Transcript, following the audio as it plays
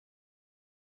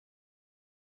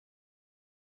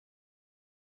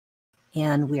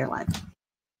And we are live.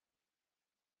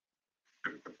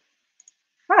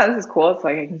 Wow, this is cool. It's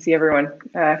like I can see everyone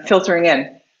filtering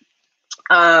in.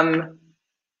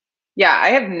 Yeah, I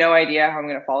have no idea how I'm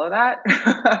going to follow that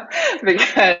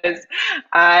because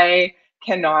I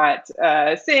cannot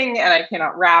sing and I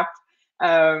cannot rap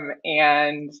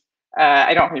and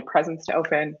I don't have any presents to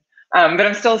open. But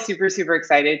I'm still super, super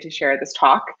excited to share this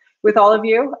talk with all of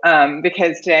you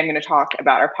because today I'm going to talk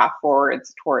about our path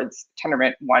forwards towards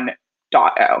Tendermint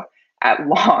 1.0 at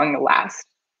long last.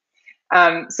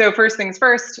 So first things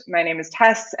first, my name is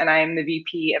Tess and I am the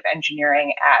VP of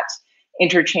Engineering at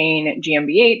Interchain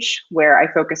GmbH, where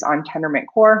I focus on Tendermint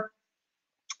Core.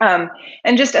 And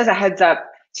just as a heads up,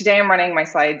 today I'm running my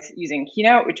slides using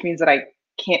Keynote, which means that I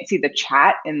can't see the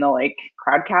chat in the like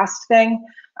crowdcast thing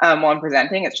while I'm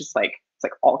presenting. It's just like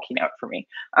all Keynote for me.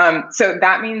 So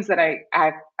that means that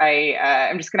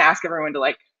I'm just going to ask everyone to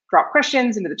like drop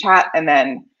questions into the chat, and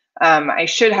then I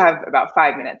should have about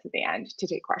 5 minutes at the end to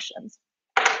take questions.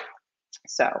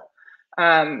 So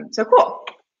cool.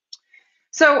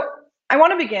 So I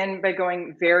want to begin by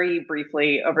going very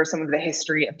briefly over some of the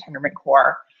history of Tendermint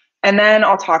Core, and then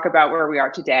I'll talk about where we are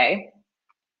today,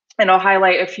 and I'll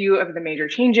highlight a few of the major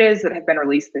changes that have been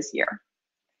released this year.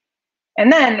 And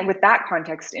then with that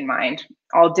context in mind,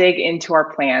 I'll dig into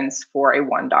our plans for a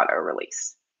 1.0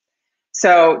 release.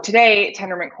 So today,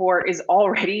 Tendermint Core is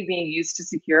already being used to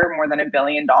secure more than $1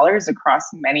 billion across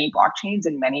many blockchains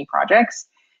and many projects.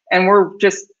 And we're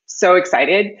just so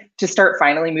excited to start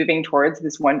finally moving towards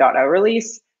this 1.0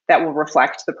 release that will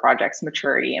reflect the project's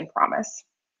maturity and promise.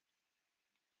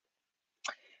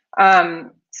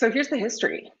 So here's the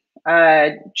history.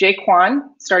 Jay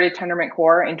Kwan started Tendermint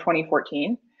Core in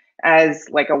 2014 as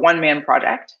like a one-man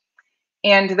project.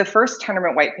 And the first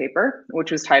Tendermint white paper,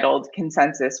 which was titled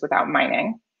Consensus Without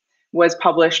Mining, was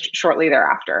published shortly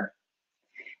thereafter.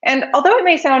 And although it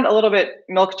may sound a little bit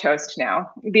milquetoast now,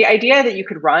 the idea that you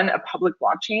could run a public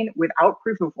blockchain without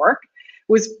proof of work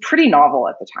was pretty novel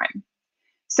at the time.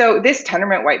 So this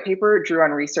Tendermint white paper drew on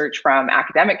research from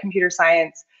academic computer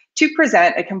science to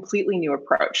present a completely new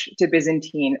approach to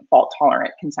Byzantine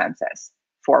fault-tolerant consensus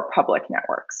for public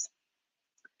networks.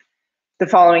 The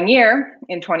following year,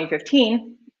 in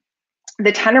 2015,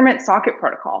 the Tendermint Socket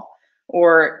Protocol,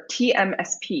 or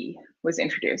TMSP, was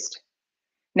introduced.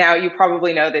 Now, you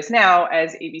probably know this now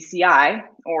as ABCI,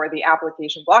 or the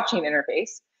Application Blockchain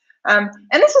Interface, and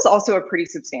this is also a pretty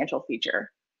substantial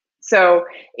feature. So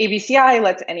ABCI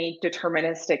lets any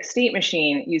deterministic state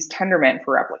machine use Tendermint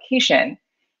for replication,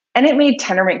 and it made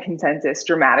Tendermint consensus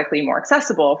dramatically more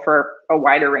accessible for a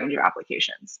wider range of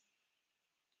applications.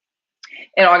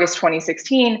 In August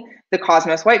 2016, the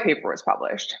Cosmos white paper was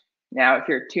published. Now, if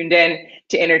you're tuned in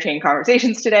to Interchain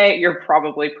conversations today, you're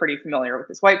probably pretty familiar with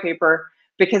this white paper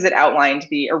because it outlined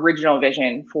the original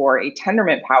vision for a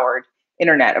Tendermint-powered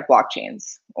Internet of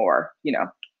blockchains, or the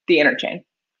Interchain.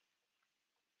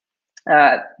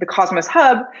 The Cosmos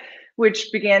Hub,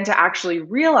 which began to actually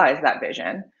realize that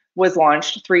vision, was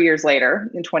launched 3 years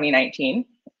later in 2019.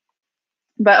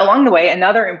 But along the way,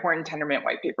 another important Tendermint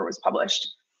white paper was published.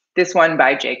 This one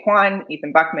by Jay Kwan,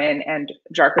 Ethan Buckman, and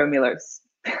Zarko Milos.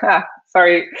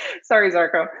 sorry,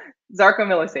 Zarko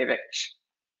Milosevic.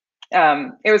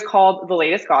 It was called The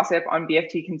Latest Gossip on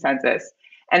BFT Consensus,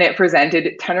 and it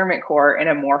presented Tendermint Core in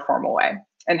a more formal way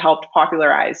and helped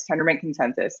popularize Tendermint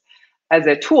Consensus as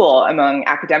a tool among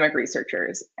academic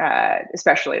researchers,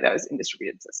 especially those in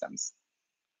distributed systems.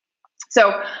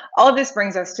 So all of this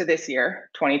brings us to this year,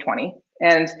 2020,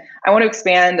 and I want to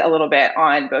expand a little bit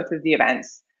on both of the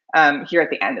events here at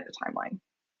the end of the timeline.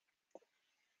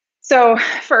 So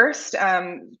first,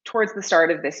 towards the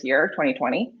start of this year,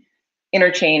 2020,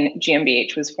 Interchain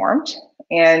GmbH was formed,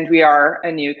 and we are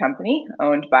a new company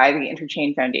owned by the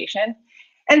Interchain Foundation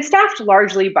and staffed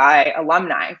largely by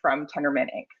alumni from Tendermint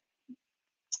Inc.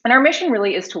 And our mission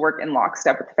really is to work in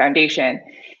lockstep with the foundation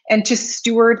and to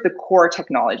steward the core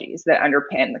technologies that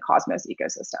underpin the Cosmos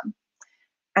ecosystem.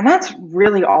 And that's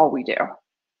really all we do.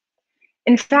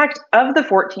 In fact, of the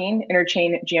 14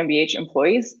 Interchain GmbH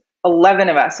employees, 11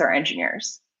 of us are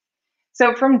engineers.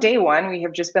 So from day one, we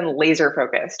have just been laser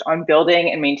focused on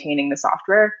building and maintaining the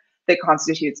software that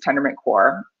constitutes Tendermint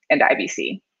Core and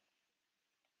IBC.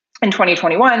 In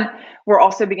 2021, we're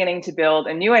also beginning to build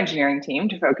a new engineering team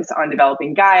to focus on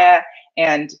developing Gaia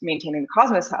and maintaining the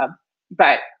Cosmos Hub,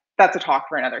 but that's a talk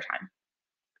for another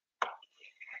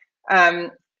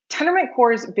time. Tendermint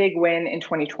Core's big win in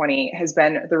 2020 has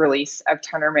been the release of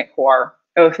Tendermint Core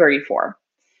 034,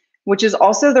 which is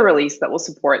also the release that will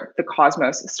support the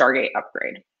Cosmos Stargate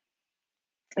upgrade.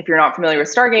 If you're not familiar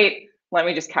with Stargate, let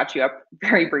me just catch you up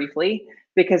very briefly.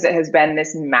 because it has been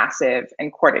this massive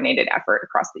and coordinated effort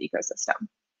across the ecosystem.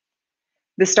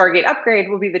 The Stargate upgrade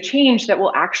will be the change that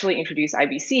will actually introduce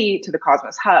IBC to the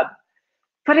Cosmos Hub,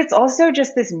 but it's also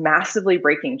just this massively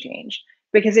breaking change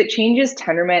because it changes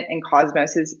Tendermint and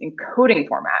Cosmos's encoding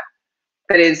format,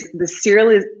 that is the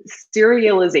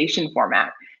serialization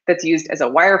format that's used as a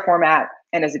wire format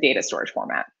and as a data storage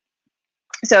format.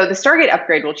 So the Stargate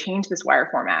upgrade will change this wire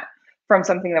format from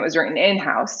something that was written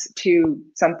in-house to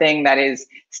something that is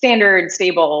standard,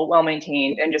 stable,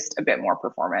 well-maintained, and just a bit more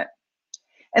performant.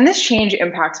 And this change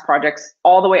impacts projects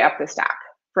all the way up the stack,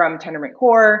 from Tendermint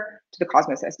Core to the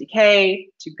Cosmos SDK,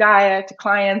 to Gaia, to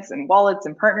clients and wallets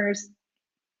and partners.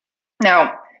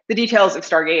 Now, the details of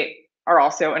Stargate are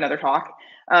also another talk.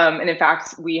 And in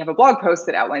fact, we have a blog post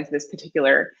that outlines this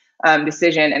particular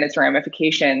decision and its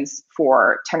ramifications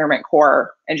for Tendermint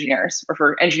Core engineers, or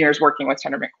for engineers working with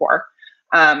Tendermint Core.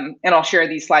 And I'll share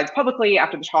these slides publicly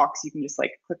after the talk, so you can just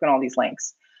like click on all these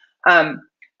links.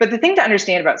 But the thing to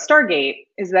understand about Stargate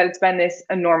is that it's been this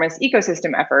enormous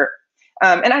ecosystem effort,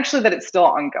 and actually that it's still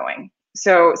ongoing.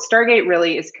 So Stargate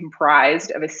really is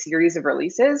comprised of a series of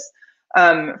releases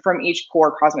from each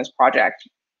core Cosmos project.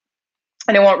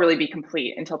 And it won't really be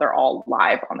complete until they're all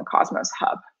live on the Cosmos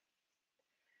Hub.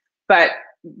 But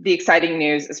the exciting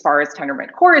news as far as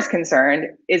Tendermint Core is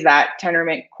concerned is that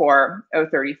Tendermint Core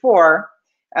 034,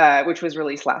 which was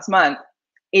released last month,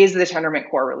 is the Tendermint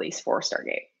Core release for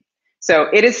Stargate. So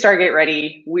it is Stargate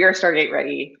ready, we are Stargate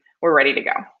ready, we're ready to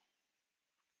go.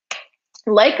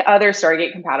 Like other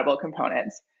Stargate compatible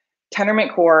components,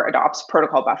 Tendermint Core adopts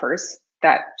protocol buffers,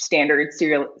 that standard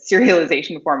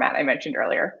serialization format I mentioned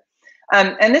earlier.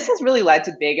 And this has really led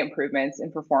to big improvements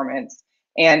in performance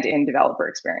and in developer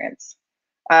experience.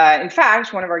 In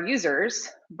fact, one of our users,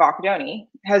 Bakadoni,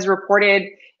 has reported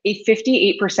a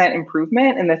 58%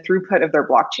 improvement in the throughput of their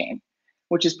blockchain,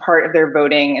 which is part of their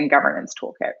voting and governance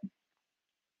toolkit.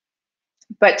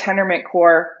 But Tendermint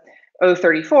Core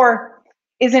 034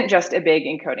 isn't just a big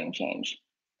encoding change.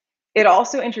 It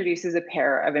also introduces a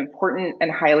pair of important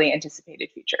and highly anticipated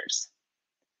features.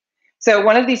 So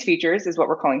one of these features is what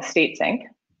we're calling state sync.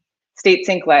 State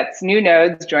sync lets new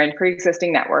nodes join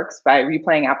pre-existing networks by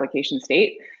replaying application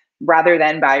state rather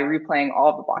than by replaying all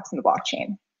of the blocks in the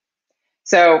blockchain.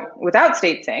 So without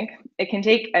state sync, it can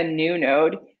take a new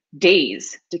node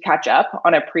days to catch up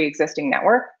on a pre-existing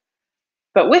network.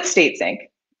 But with state sync,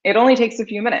 it only takes a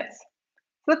few minutes.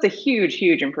 So that's a huge,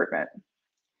 huge improvement.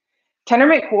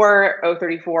 Tendermint Core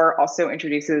 034 also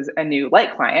introduces a new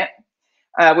light client,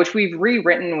 which we've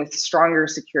rewritten with stronger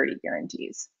security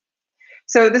guarantees.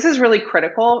 So this is really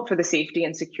critical for the safety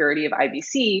and security of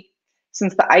IBC,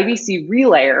 since the IBC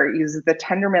relayer uses the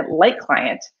Tendermint light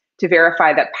client to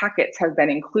verify that packets have been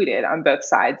included on both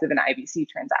sides of an IBC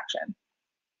transaction.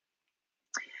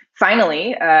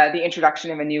 Finally, the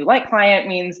introduction of a new light client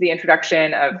means the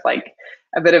introduction of like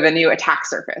a bit of a new attack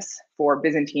surface for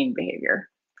Byzantine behavior.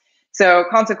 So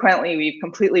consequently, we've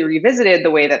completely revisited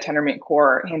the way that Tendermint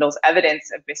Core handles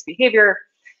evidence of misbehavior,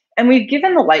 and we've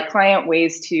given the light client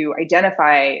ways to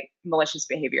identify malicious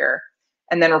behavior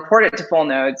and then report it to full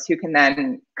nodes who can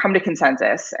then come to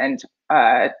consensus and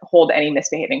hold any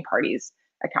misbehaving parties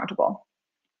accountable.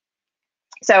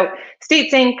 So state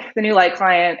sync, the new light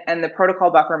client, and the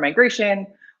protocol buffer migration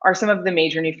are some of the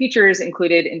major new features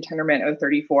included in Tendermint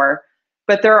 034.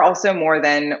 But there are also more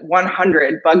than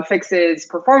 100 bug fixes,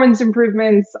 performance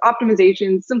improvements,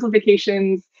 optimizations,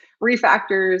 simplifications,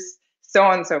 refactors, so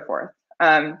on and so forth.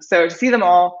 So to see them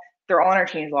all, they're all in our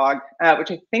changelog,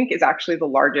 which I think is actually the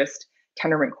largest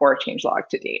Tendermint Core changelog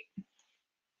to date.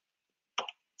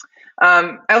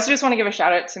 I also just want to give a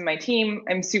shout out to my team.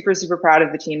 I'm super, super proud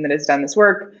of the team that has done this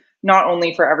work, not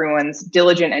only for everyone's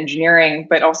diligent engineering,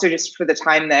 but also just for the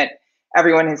time that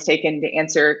everyone has taken to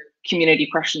answer community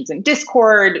questions in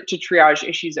Discord, to triage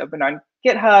issues open on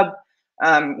GitHub,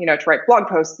 to write blog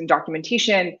posts and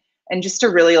documentation, and just to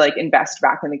really like invest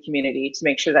back in the community to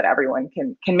make sure that everyone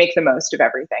can make the most of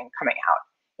everything coming out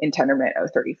in Tendermint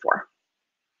 034.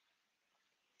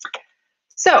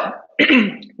 So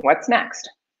what's next?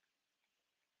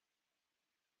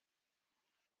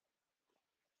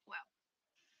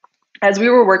 As we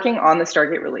were working on the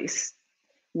Stargate release,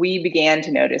 we began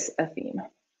to notice a theme.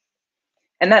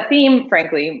 And that theme,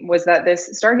 frankly, was that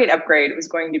this Stargate upgrade was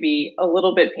going to be a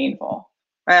little bit painful,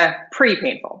 pretty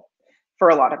painful for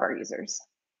a lot of our users.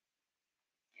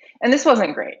 And this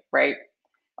wasn't great, right?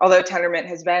 Although Tendermint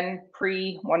has been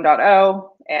pre 1.0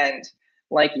 and,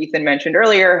 like Ethan mentioned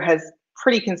earlier, has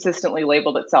pretty consistently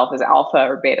labeled itself as alpha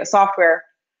or beta software,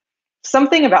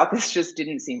 something about this just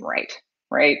didn't seem right,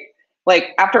 right? Like,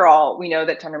 after all, we know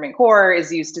that Tendermint Core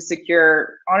is used to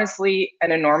secure, honestly,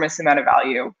 an enormous amount of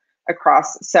value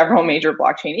across several major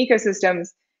blockchain ecosystems.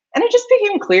 And it just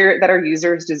became clear that our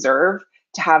users deserve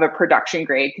to have a production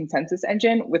grade consensus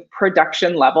engine with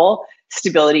production level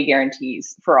stability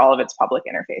guarantees for all of its public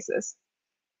interfaces.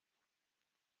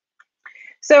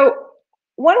 So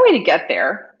one way to get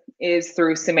there is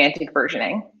through semantic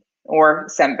versioning, or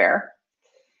SemVer.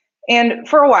 And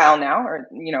for a while now, or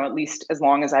at least as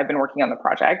long as I've been working on the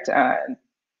project,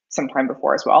 sometime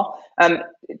before as well,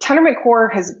 Tendermint Core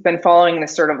has been following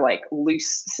this sort of like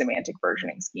loose semantic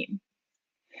versioning scheme.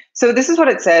 So this is what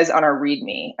it says on our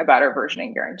README about our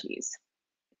versioning guarantees.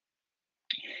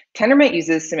 Tendermint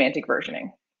uses semantic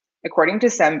versioning. According to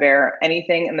SemVer,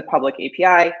 anything in the public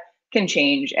API can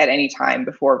change at any time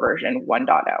before version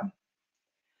 1.0.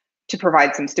 To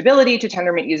provide some stability to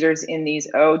Tendermint users in these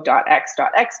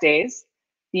O.x.x days,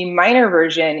 the minor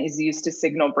version is used to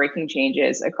signal breaking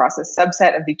changes across a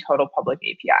subset of the total public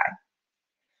API.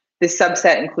 This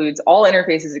subset includes all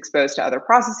interfaces exposed to other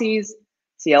processes,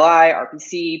 CLI,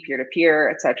 RPC, peer-to-peer,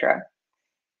 etc.,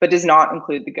 but does not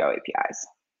include the Go APIs.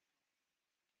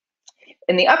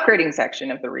 In the upgrading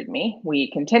section of the README, we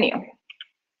continue.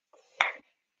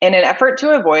 In an effort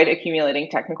to avoid accumulating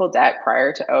technical debt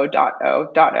prior to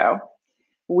O.0.0,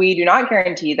 we do not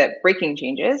guarantee that breaking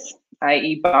changes,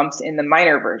 i.e. bumps in the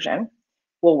minor version,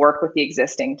 will work with the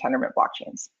existing Tendermint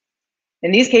blockchains.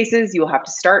 In these cases, you will have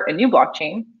to start a new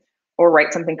blockchain or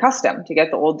write something custom to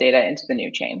get the old data into the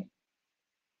new chain.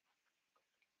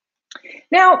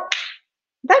 Now,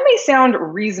 that may sound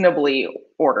reasonably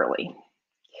orderly,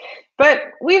 but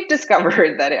we've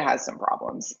discovered that it has some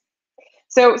problems.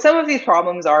 So some of these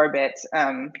problems are a bit,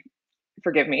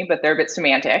 forgive me, but they're a bit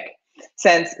semantic,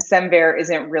 since SemVer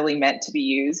isn't really meant to be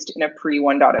used in a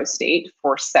pre-1.0 state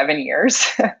for 7 years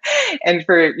and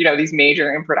for these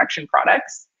major in production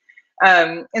products.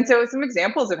 And so some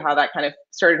examples of how that kind of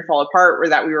started to fall apart were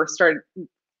that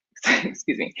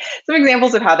excuse me, some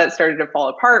examples of how that started to fall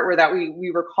apart were that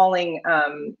we were calling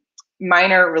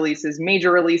minor releases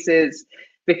major releases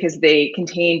because they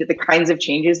contained the kinds of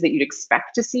changes that you'd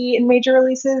expect to see in major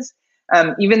releases,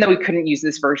 even though we couldn't use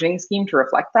this versioning scheme to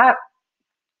reflect that.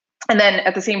 And then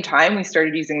at the same time, we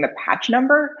started using the patch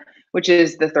number, which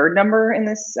is the third number in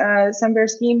this SemVer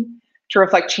scheme, to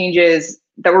reflect changes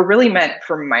that were really meant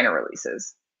for minor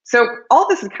releases. So all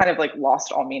this is kind of like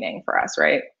lost all meaning for us,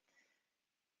 right?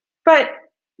 But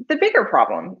the bigger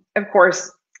problem, of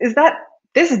course, is that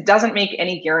this doesn't make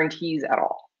any guarantees at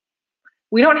all.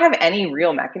 We don't have any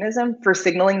real mechanism for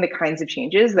signaling the kinds of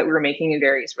changes that we were making in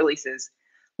various releases,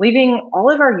 leaving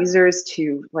all of our users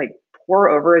to pour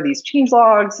over these change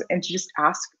logs and to just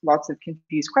ask lots of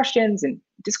confused questions in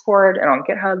Discord and on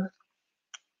GitHub.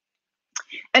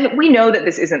 And we know that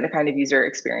this isn't the kind of user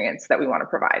experience that we want to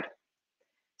provide.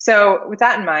 So with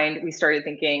that in mind, we started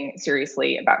thinking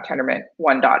seriously about Tendermint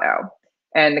 1.0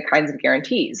 and the kinds of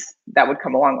guarantees that would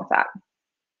come along with that.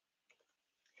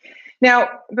 Now,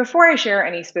 before I share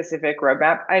any specific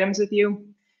roadmap items with you,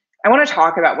 I want to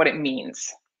talk about what it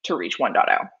means to reach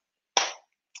 1.0.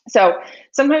 So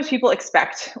sometimes people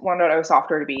expect 1.0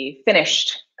 software to be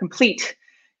finished, complete,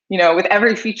 with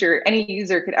every feature any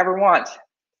user could ever want.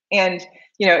 And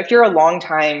if you're a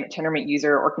longtime Tendermint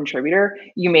user or contributor,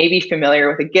 you may be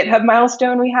familiar with a GitHub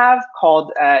milestone we have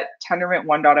called Tendermint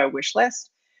 1.0 wishlist,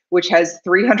 which has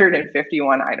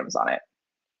 351 items on it.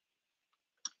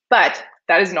 But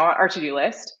that is not our to-do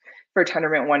list for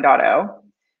Tendermint 1.0.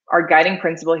 Our guiding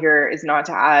principle here is not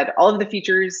to add all of the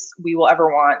features we will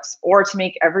ever want or to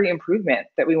make every improvement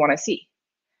that we want to see.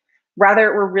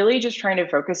 Rather, we're really just trying to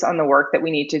focus on the work that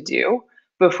we need to do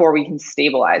before we can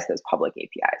stabilize those public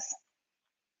APIs.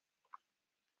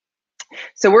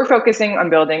 So we're focusing on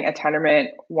building a Tendermint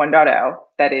 1.0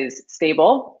 that is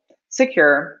stable,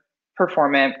 secure,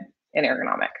 performant, and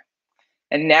ergonomic.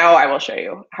 And now I will show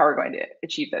you how we're going to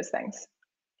achieve those things.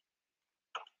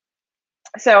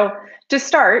 So to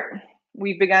start,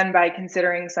 we've begun by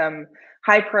considering some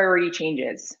high priority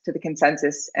changes to the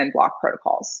consensus and block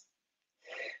protocols.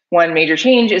 One major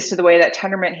change is to the way that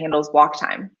Tendermint handles block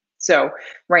time. So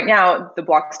right now, the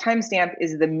block's timestamp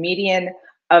is the median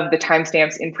of the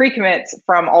timestamps in pre-commits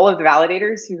from all of the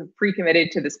validators who have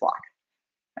pre-committed to this block.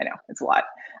 I know, it's a lot.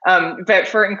 But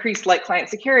for increased light client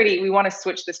security, we want to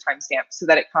switch this timestamp so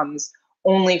that it comes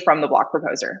only from the block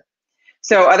proposer.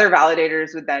 So other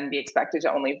validators would then be expected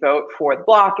to only vote for the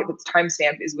block if its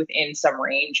timestamp is within some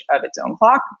range of its own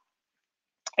clock.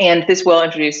 And this will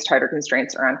introduce tighter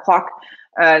constraints around clock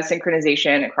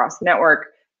synchronization across the network,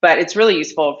 but it's really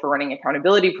useful for running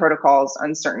accountability protocols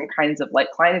on certain kinds of light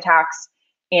client attacks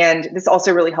And this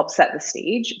also really helps set the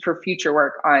stage for future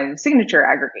work on signature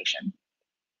aggregation.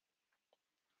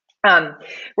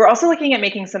 We're also looking at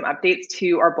making some updates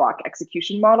to our block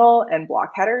execution model and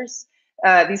block headers.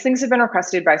 These things have been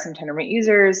requested by some Tendermint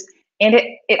users, and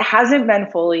it hasn't been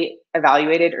fully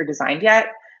evaluated or designed yet,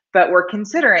 but we're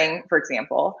considering, for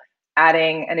example,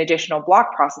 adding an additional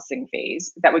block processing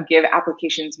phase that would give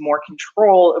applications more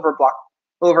control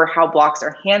over how blocks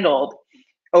are handled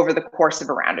over the course of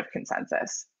a round of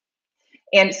consensus.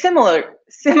 And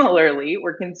similarly,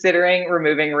 we're considering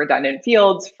removing redundant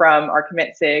fields from our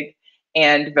commit sig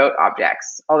and vote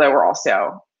objects, although we're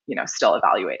also, still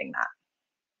evaluating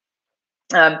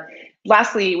that.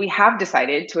 Lastly, we have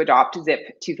decided to adopt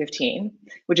ZIP 215,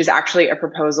 which is actually a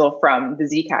proposal from the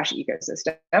Zcash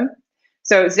ecosystem.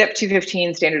 So ZIP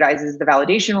 215 standardizes the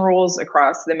validation rules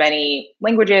across the many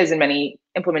languages and many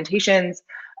implementations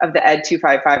of the ED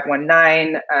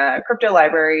 25519 crypto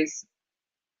libraries.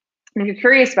 And if you're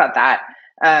curious about that,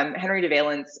 Henry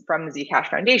DeValence from the Zcash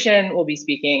Foundation will be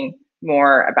speaking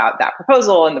more about that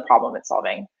proposal and the problem it's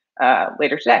solving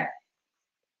later today.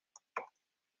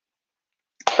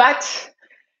 But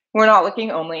we're not looking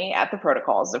only at the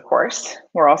protocols, of course.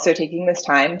 We're also taking this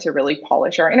time to really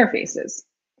polish our interfaces.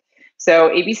 So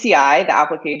ABCI, the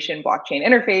application blockchain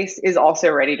interface, is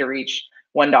also ready to reach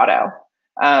 1.0.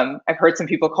 I've heard some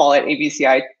people call it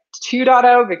ABCI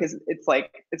 2.0 because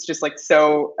it's just like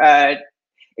so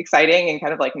exciting and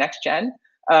kind of like next gen.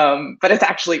 But it's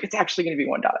actually going to be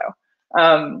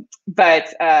 1.0.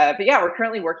 But yeah, we're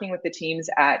currently working with the teams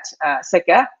at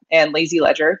Sitka and Lazy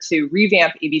Ledger to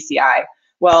revamp ABCI.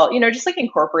 Well, just like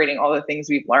incorporating all the things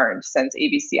we've learned since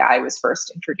ABCI was first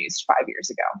introduced 5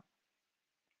 years ago.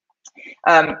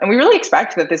 And we really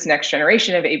expect that this next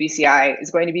generation of ABCI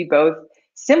is going to be both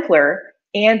simpler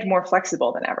and more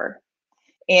flexible than ever.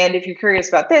 And if you're curious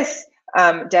about this,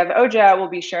 Dev Oja will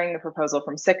be sharing the proposal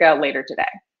from Sitka later today.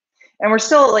 And we're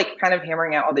still kind of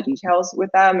hammering out all the details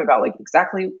with them about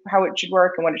exactly how it should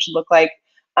work and what it should look like.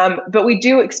 But we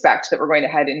do expect that we're going to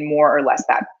head in more or less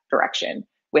that direction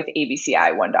with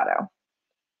ABCI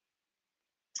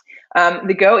 1.0.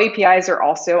 The Go APIs are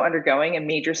also undergoing a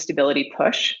major stability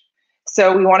push.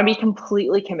 So we want to be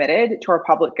completely committed to our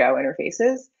public Go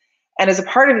interfaces. And as a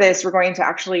part of this, we're going to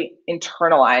actually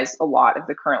internalize a lot of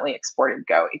the currently exported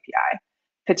Go API,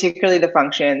 particularly the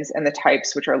functions and the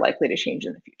types which are likely to change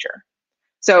in the future.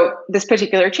 So this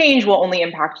particular change will only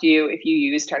impact you if you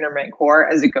use Tendermint Core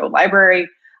as a Go library,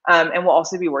 and we'll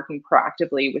also be working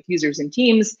proactively with users and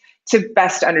teams to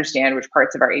best understand which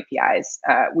parts of our APIs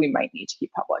we might need to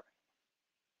keep public.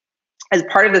 As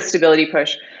part of the stability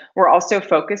push, we're also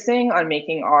focusing on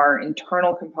making our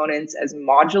internal components as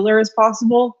modular as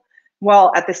possible,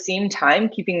 while at the same time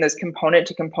keeping those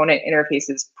component-to-component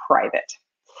interfaces private.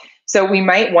 So we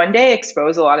might one day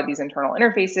expose a lot of these internal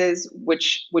interfaces,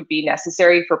 which would be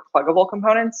necessary for pluggable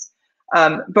components,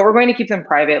 but we're going to keep them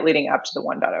private leading up to the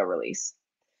 1.0 release.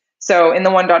 So in the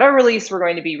 1.0 release, we're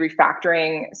going to be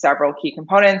refactoring several key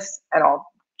components, and I'll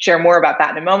share more about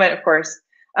that in a moment, of course.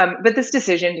 But this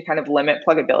decision to kind of limit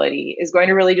pluggability is going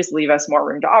to really just leave us more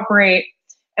room to operate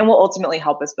and will ultimately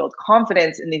help us build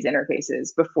confidence in these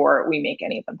interfaces before we make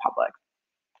any of them public.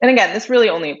 And again, this really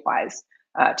only applies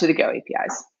to the Go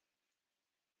APIs.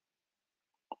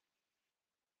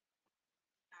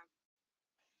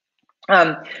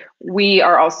 We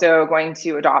are also going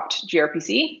to adopt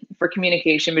gRPC for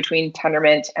communication between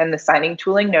Tendermint and the signing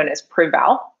tooling known as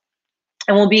PrivVal.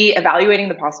 And we'll be evaluating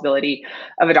the possibility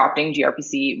of adopting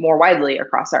gRPC more widely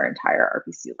across our entire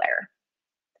RPC layer.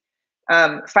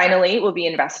 Finally, we'll be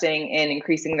investing in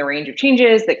increasing the range of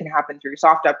changes that can happen through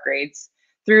soft upgrades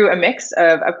through a mix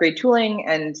of upgrade tooling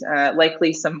and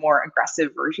likely some more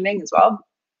aggressive versioning as well.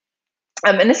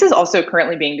 And this is also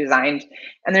currently being designed,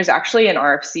 and there's actually an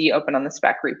RFC open on the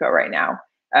spec repo right now,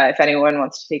 if anyone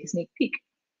wants to take a sneak peek.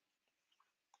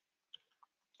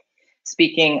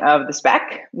 Speaking of the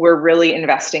spec, we're really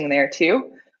investing there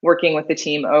too, working with the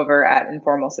team over at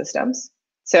Informal Systems.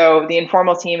 So the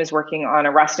Informal team is working on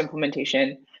a Rust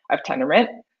implementation of Tendermint.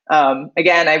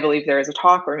 Again, I believe there is a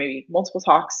talk or maybe multiple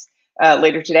talks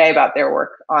later today about their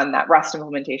work on that Rust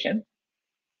implementation.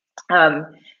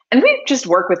 And we just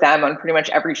work with them on pretty much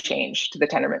every change to the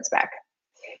Tendermint spec.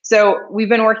 So we've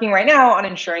been working right now on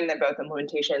ensuring that both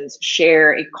implementations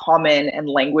share a common and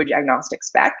language agnostic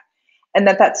spec, and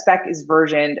that spec is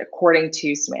versioned according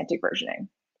to semantic versioning.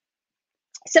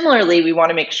 Similarly, we want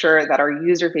to make sure that our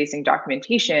user-facing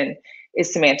documentation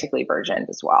is semantically versioned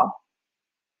as well.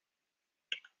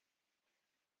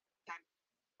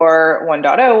 Or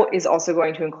 1.0 is also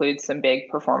going to include some big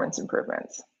performance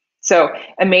improvements. So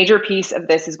a major piece of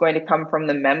this is going to come from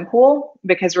the mempool,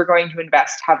 because we're going to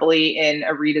invest heavily in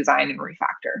a redesign and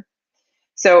refactor.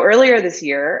 So earlier this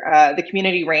year, the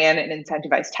community ran an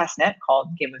incentivized testnet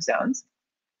called Game of Zones.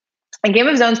 And Game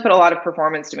of Zones put a lot of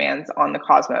performance demands on the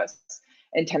Cosmos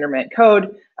and Tendermint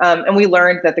code. And we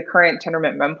learned that the current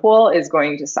Tendermint mempool is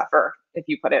going to suffer if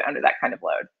you put it under that kind of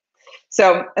load.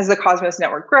 So as the Cosmos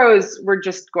network grows, we're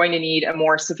just going to need a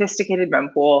more sophisticated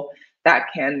mempool that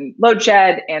can load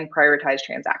shed and prioritize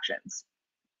transactions.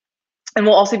 And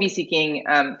we'll also be seeking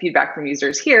feedback from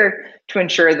users here to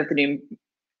ensure that the new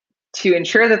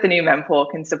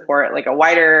mempool can support like a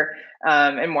wider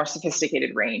and more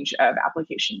sophisticated range of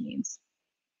application needs.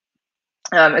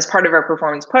 As part of our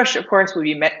performance push, of course, we'll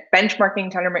be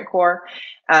benchmarking Tendermint Core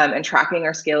and tracking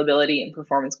our scalability and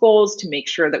performance goals to make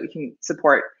sure that we can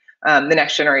support the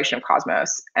next generation of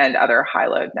Cosmos and other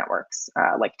high-load networks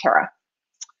like Terra.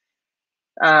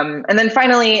 And then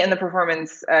finally, in the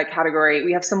performance category,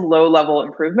 we have some low-level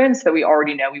improvements that we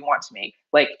already know we want to make,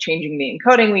 like changing the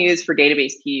encoding we use for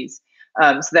database keys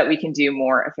so that we can do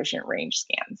more efficient range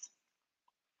scans.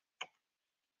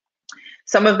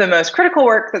 Some of the most critical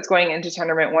work that's going into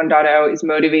Tendermint 1.0 is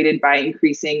motivated by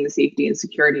increasing the safety and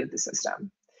security of the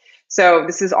system. So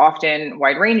this is often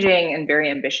wide-ranging and very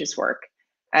ambitious work,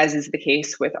 as is the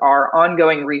case with our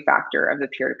ongoing refactor of the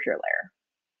peer-to-peer layer.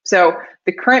 So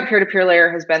the current peer-to-peer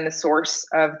layer has been the source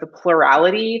of the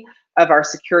plurality of our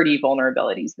security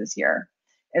vulnerabilities this year.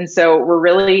 And so we're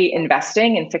really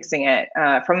investing in fixing it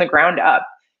from the ground up,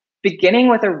 beginning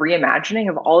with a reimagining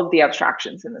of all of the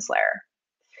abstractions in this layer.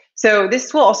 So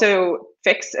this will also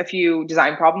fix a few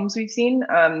design problems we've seen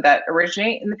that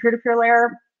originate in the peer-to-peer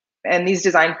layer. And these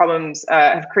design problems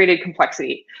have created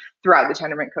complexity throughout the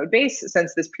Tendermint code base,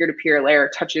 since this peer-to-peer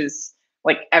layer touches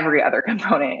like every other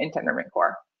component in Tendermint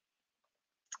Core.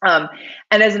 And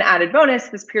as an added bonus,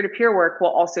 this peer-to-peer work will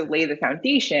also lay the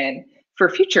foundation for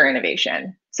future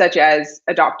innovation, such as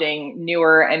adopting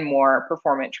newer and more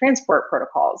performant transport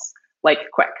protocols like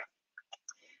Quick.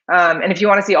 And if you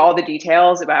want to see all the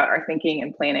details about our thinking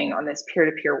and planning on this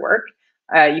peer-to-peer work,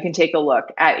 you can take a look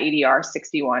at ADR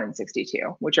 61 and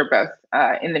 62, which are both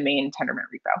in the main Tendermint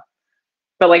repo.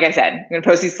 But like I said, I'm going to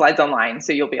post these slides online,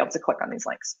 so you'll be able to click on these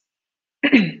links.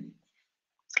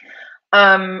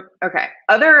 Okay,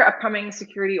 other upcoming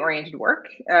security-oriented work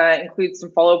includes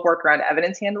some follow-up work around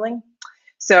evidence handling.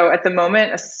 So at the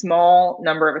moment, a small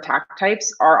number of attack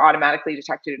types are automatically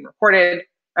detected and reported.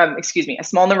 A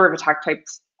small number of attack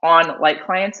types on light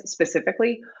clients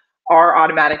specifically are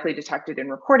automatically detected and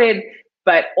recorded,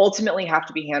 but ultimately have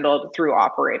to be handled through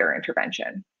operator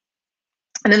intervention.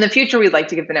 And in the future, we'd like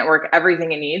to give the network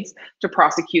everything it needs to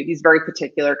prosecute these very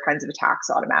particular kinds of attacks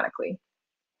automatically.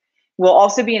 We'll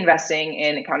also be investing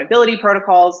in accountability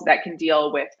protocols that can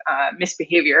deal with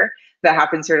misbehavior that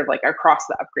happens sort of like across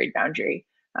the upgrade boundary,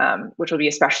 which will be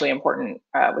especially important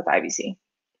with IBC.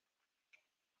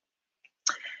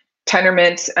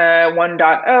 Tendermint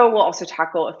 1.0 will also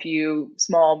tackle a few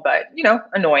small but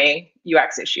annoying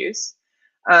UX issues.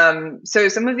 So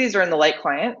some of these are in the light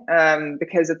client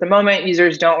because at the moment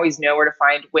users don't always know where to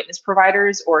find witness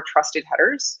providers or trusted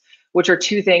headers, which are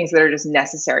two things that are just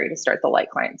necessary to start the light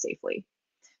client safely.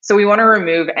 So we want to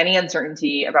remove any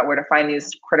uncertainty about where to find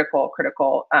these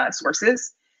critical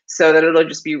sources so that it'll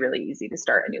just be really easy to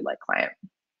start a new light client.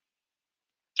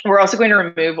 We're also going to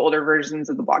remove older versions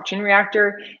of the blockchain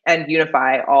reactor and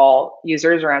unify all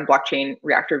users around blockchain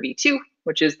reactor v2,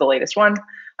 which is the latest one.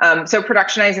 So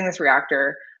productionizing this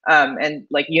reactor and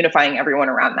like unifying everyone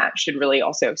around that should really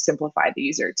also simplify the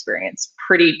user experience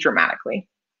pretty dramatically.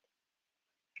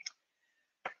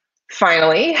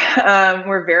 Finally,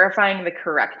 we're verifying the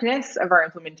correctness of our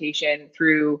implementation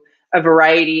through a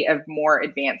variety of more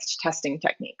advanced testing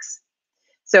techniques.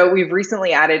 So we've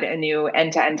recently added a new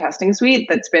end-to-end testing suite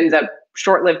that spins up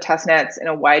short-lived testnets in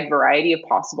a wide variety of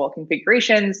possible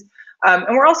configurations. And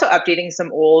we're also updating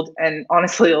some old and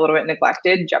honestly a little bit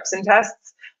neglected Jepsen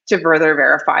tests to further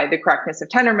verify the correctness of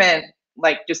Tendermint,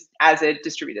 like just as a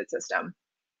distributed system.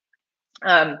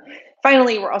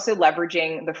 Finally, we're also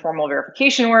leveraging the formal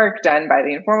verification work done by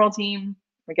the informal team.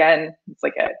 Again, it's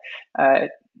like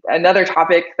another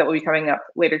topic that will be coming up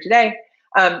later today.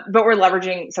 But we're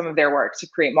leveraging some of their work to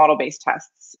create model-based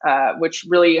tests, which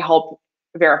really help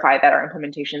verify that our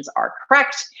implementations are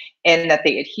correct and that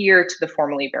they adhere to the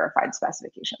formally verified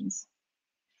specifications.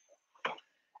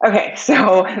 Okay,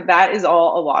 so that is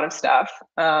all a lot of stuff,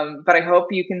 but I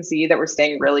hope you can see that we're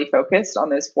staying really focused on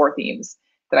those 4 themes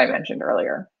that I mentioned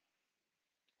earlier.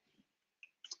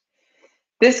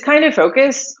 This kind of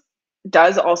focus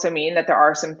does also mean that there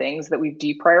are some things that we've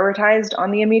deprioritized on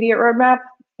the immediate roadmap.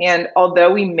 And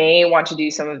although we may want to do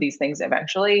some of these things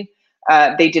eventually,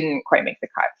 they didn't quite make the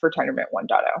cut for Tendermint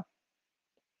 1.0.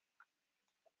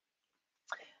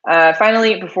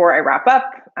 Finally, before I wrap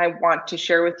up, I want to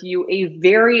share with you a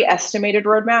very estimated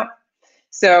roadmap.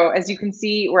 So as you can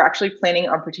see, we're actually planning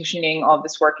on partitioning all of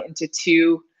this work into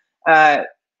 2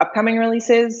 upcoming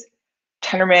releases,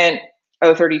 Tendermint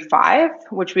 035,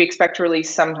 which we expect to release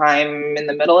sometime in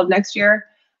the middle of next year,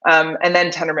 and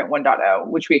then Tendermint 1.0,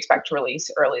 which we expect to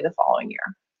release early the following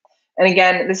year. And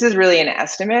again, this is really an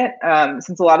estimate,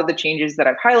 since a lot of the changes that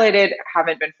I've highlighted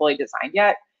haven't been fully designed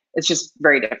yet. It's just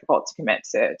very difficult to commit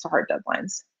to hard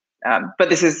deadlines. But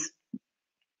this is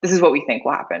what we think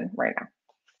will happen right now.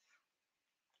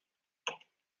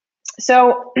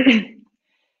 So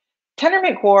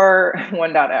Tendermint Core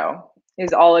 1.0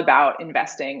 is all about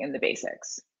investing in the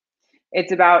basics.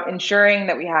 It's about ensuring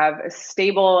that we have a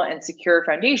stable and secure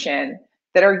foundation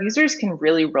that our users can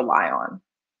really rely on.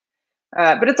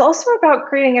 But it's also about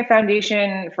creating a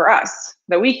foundation for us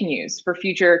that we can use for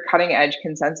future cutting-edge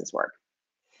consensus work.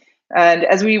 And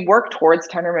as we work towards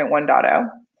Tendermint 1.0,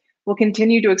 we'll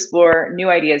continue to explore new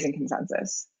ideas in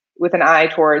consensus with an eye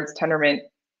towards Tendermint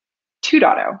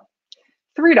 2.0,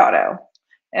 3.0,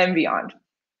 and beyond.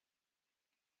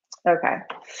 Okay,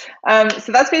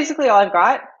 so that's basically all I've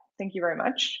got. Thank you very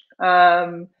much.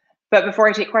 But before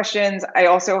I take questions, I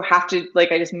also have to,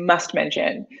 I just must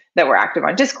mention that we're active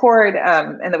on Discord,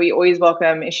 and that we always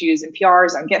welcome issues and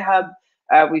PRs on GitHub.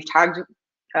 We've tagged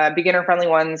beginner-friendly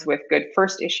ones with good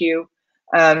first issue.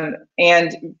 And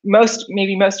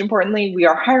maybe most importantly, we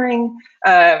are hiring.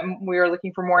 We are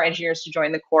looking for more engineers to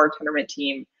join the core Tendermint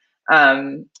team,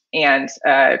 and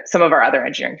some of our other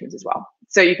engineering teams as well.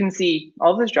 So you can see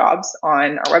all of those jobs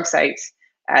on our website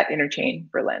at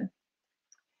Interchain Berlin.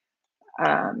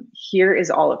 Here is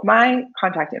all of my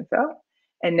contact info.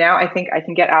 And now I think I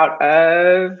can get out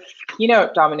of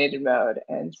Keynote dominated mode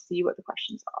and see what the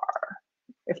questions are,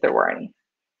 if there were any.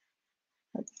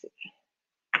 Let's see.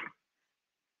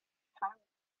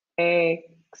 I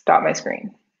stop my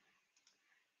screen.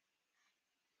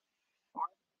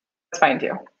 That's fine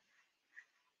too.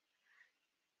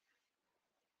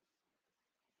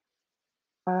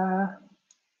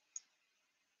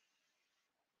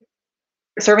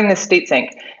 Serving the state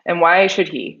sync, and why should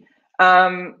he?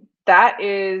 That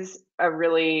is a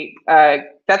really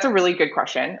that's a really good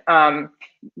question.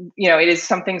 It is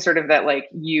something sort of that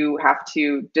you have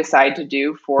to decide to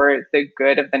do for the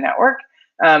good of the network,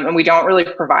 and we don't really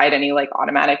provide any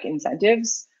automatic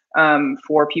incentives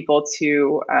for people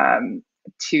to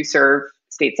serve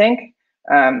state sync,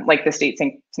 like the state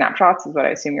sync snapshots is what I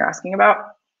assume you're asking about.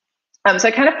 So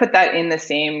I kind of put that in the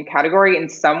same category in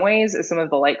some ways as some of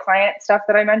the light client stuff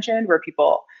that I mentioned, where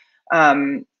people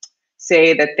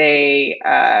say that they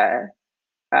have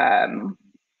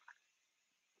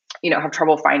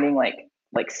trouble finding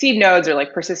like seed nodes or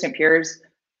persistent peers.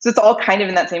 So it's all kind of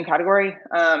in that same category,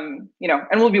 and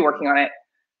we'll be working on it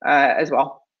as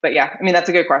well. But yeah, I mean, that's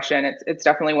a good question. It's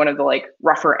definitely one of the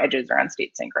rougher edges around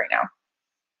state sync right now.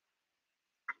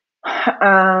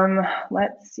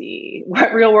 Let's see,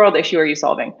 what real world issue are you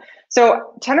solving?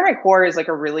 So Tendermint Core is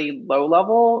a really low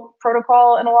level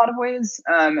protocol in a lot of ways.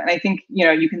 And I think,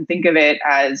 you can think of it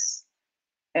as,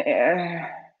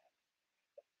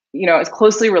 it's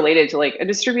closely related to a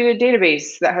distributed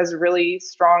database that has really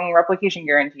strong replication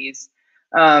guarantees.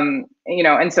 And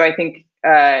so I think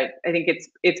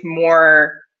it's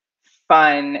more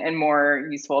fun and more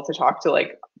useful to talk to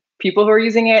people who are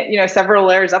using it, several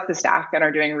layers up the stack and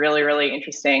are doing really, really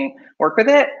interesting work with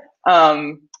it.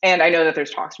 And I know that there's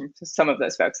talks from some of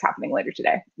those folks happening later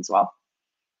today as well.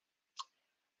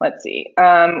 Let's see,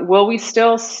 will we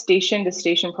still station to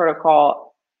station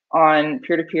protocol on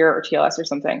peer-to-peer or TLS or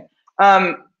something?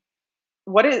 I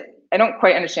don't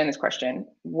quite understand this question.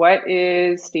 What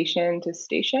is station to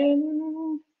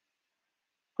station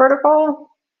protocol?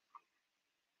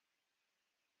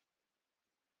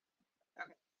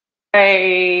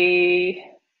 I'm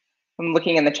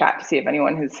looking in the chat to see if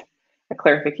anyone has a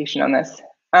clarification on this.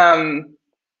 I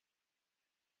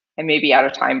may be out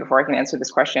of time before I can answer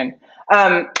this question.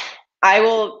 I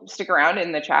will stick around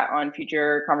in the chat on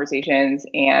future conversations,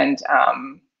 and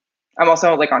I'm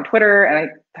also on Twitter, and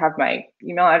I have my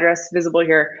email address visible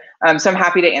here. So I'm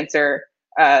happy to answer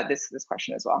this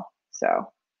question as well. So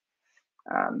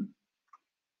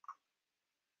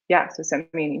yeah, so send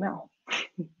me an email.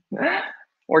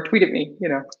 Or tweet at me,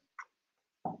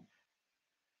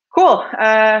 Cool.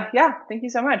 Yeah, thank you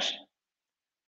so much.